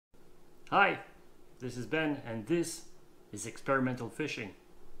Hi, this is Ben, and this is Experimental Fishing.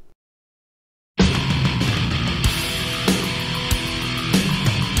 So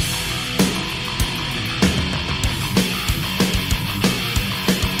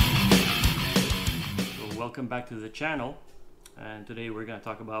welcome back to the channel, and today we're going to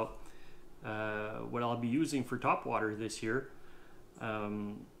talk about what I'll be using for topwater this year.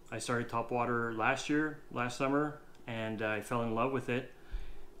 I started topwater last summer, and I fell in love with it.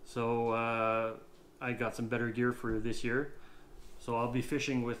 So I got some better gear for this year. So I'll be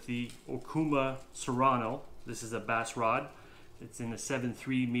fishing with the Okuma Serrano. This is a bass rod. It's in a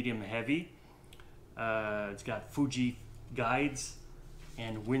 7.3 medium heavy. It's got Fuji guides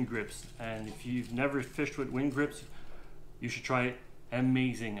and wind grips. And if you've never fished with wind grips, you should try it.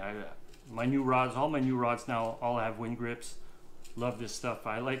 Amazing. My new rods, all my new rods now all have wind grips. Love this stuff.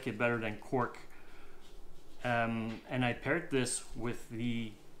 I like it better than cork. And I paired this with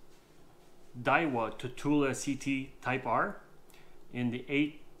the Daiwa Tutula CT Type R in the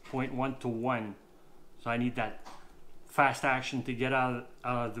 8.1:1. So I need that fast action to get out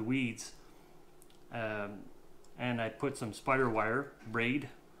of the weeds. And I put some spider wire braid.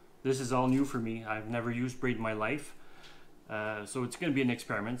 This is all new for me. I've never used braid in my life. So it's going to be an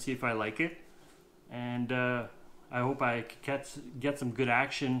experiment, see if I like it. And I hope I get some good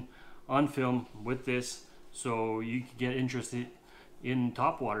action on film with this, so you can get interested in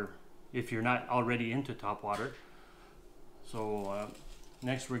topwater if you're not already into topwater. So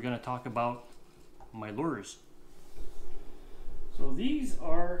next we're going to talk about my lures. So these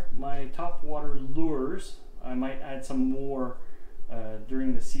are my topwater lures. I might add some more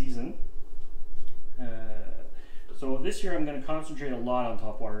during the season. So this year I'm going to concentrate a lot on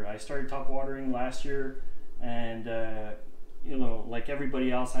topwater. I started topwatering last year, and you know, like everybody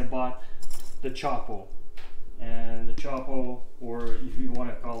else, I bought the Chopo. And the Chopo, or if you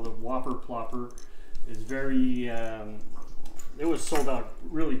want to call it the Whopper Plopper, is very, it was sold out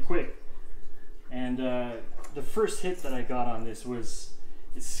really quick. And the first hit that I got on this was,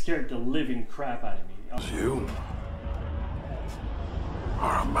 it scared the living crap out of me. You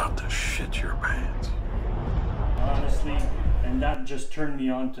are about to shit your pants. Honestly, and that just turned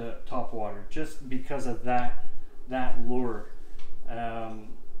me on to topwater, just because of that lure.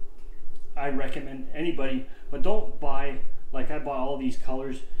 I recommend anybody, but don't buy, like I bought all these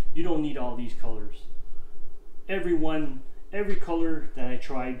colors. You don't need all these colors. Every color that I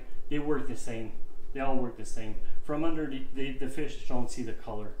tried, they work the same. They all work the same. From under the fish don't see the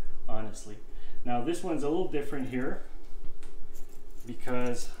color, honestly. Now this one's a little different here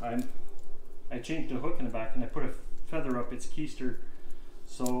because I changed the hook in the back and I put a feather up its keister.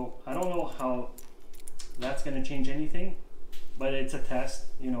 So I don't know how that's going to change anything, but it's a test,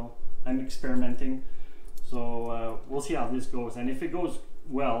 you know. I'm experimenting, so we'll see how this goes, and if it goes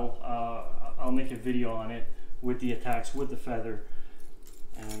well, I'll make a video on it with the attacks with the feather,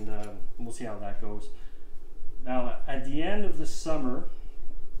 and we'll see how that goes. Now at the end of the summer,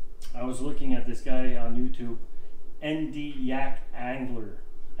 I was looking at this guy on YouTube, ND Yak Angler,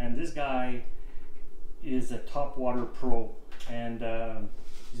 and this guy is a topwater pro, and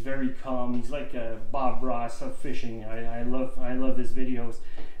he's very calm. He's like a Bob Ross of fishing. I love his videos.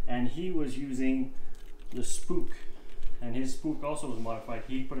 And he was using the spook, and his spook also was modified.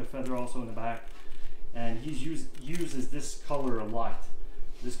 He put a feather also in the back, and he uses this color a lot.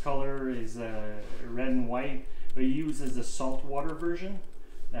 This color is red and white, but he uses the saltwater version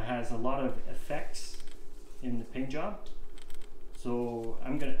that has a lot of effects in the paint job. So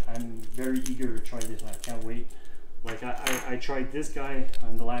I'm very eager to try this. I can't wait. Like I tried this guy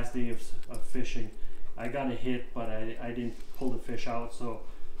on the last day of fishing. I got a hit, but I didn't pull the fish out, so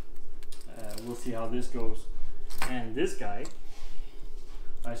we'll see how this goes. And this guy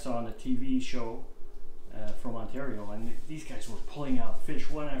I saw on a TV show from Ontario, and these guys were pulling out fish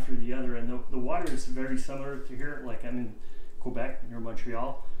one after the other, and the water is very similar to here. Like I'm in Quebec near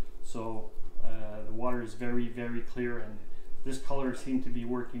Montreal, so the water is very, very clear, and this color seemed to be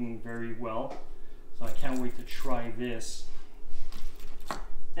working very well. So I can't wait to try this.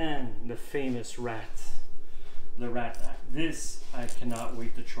 And the famous rat. The rat. This I cannot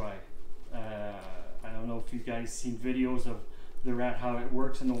wait to try. I don't know if you guys seen videos of the rat, how it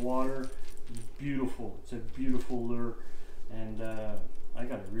works in the water. Beautiful. It's a beautiful lure, and I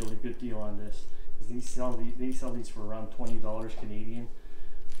got a really good deal on this. They sell these for around $20 Canadian.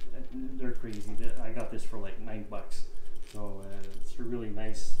 They're crazy. I got this for like $9. So it's really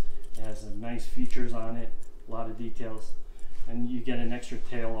nice. It has some nice features on it, a lot of details, and you get an extra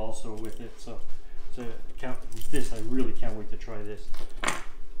tail also with it. So I really can't wait to try this.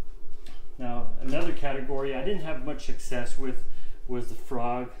 Now another category I didn't have much success with was the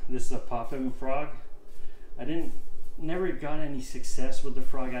frog. This is a popping frog. Never got any success with the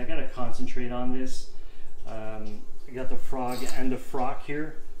frog. I gotta concentrate on this. I got the frog and the frock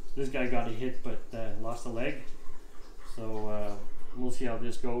here. This guy got a hit but lost a leg. So we'll see how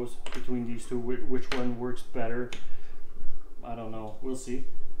this goes between these two. Which one works better? I don't know. We'll see.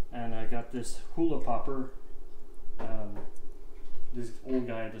 And I got this hula popper. This old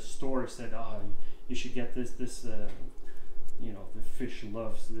guy at the store said, "Oh, you should get this. You know, the fish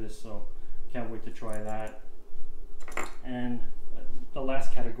loves this." So can't wait to try that. And the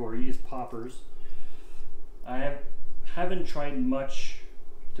last category is poppers. I haven't tried much,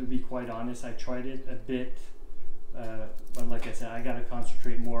 to be quite honest. I tried it a bit, but like I said, I got to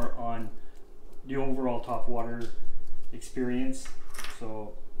concentrate more on the overall TopWater experience.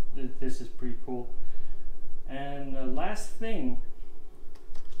 So this is pretty cool. And the last thing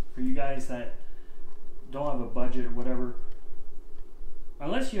for you guys that don't have a budget or whatever,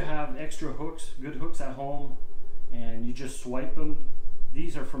 unless you have extra hooks, good hooks at home, and you just swipe them,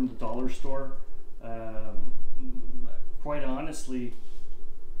 these are from the dollar store. Quite honestly,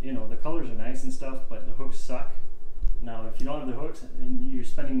 you know, the colors are nice and stuff, but the hooks suck. Now, if you don't have the hooks and you're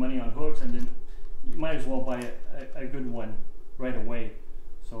spending money on hooks, and then you might as well buy a good one right away.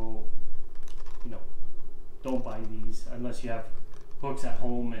 So, you know, don't buy these unless you have hooks at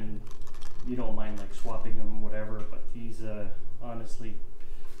home and you don't mind like swapping them, whatever. But these, honestly,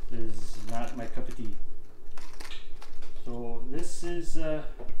 is not my cup of tea. So this is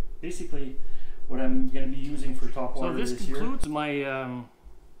basically what I'm going to be using for TopWater this year. So this concludes my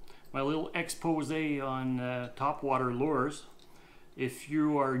my little expose on TopWater lures. If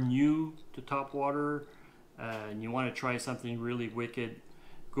you are new to TopWater and you want to try something really wicked,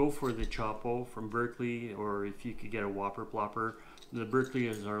 go for the Chopo from Berkeley, or if you could get a Whopper Plopper. The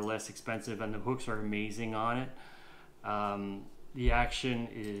Berkeleys are less expensive and the hooks are amazing on it. The action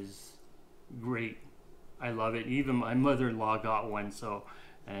is great. I love it. Even my mother-in-law got one, so,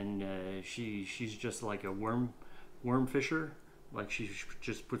 and she's just like a worm fisher. Like she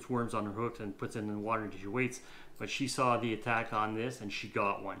just puts worms on her hooks and puts it in the water until she waits. But she saw the attack on this and she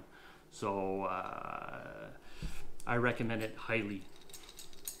got one. So I recommend it highly.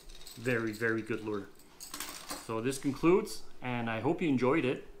 Very, very good lure. So this concludes, and I hope you enjoyed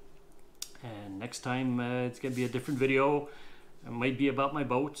it. And next time it's gonna be a different video. It might be about my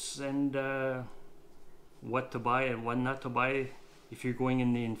boats and what to buy and what not to buy if you're going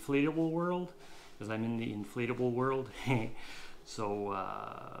in the inflatable world, because I'm in the inflatable world. So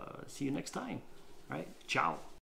see you next time. All right, ciao.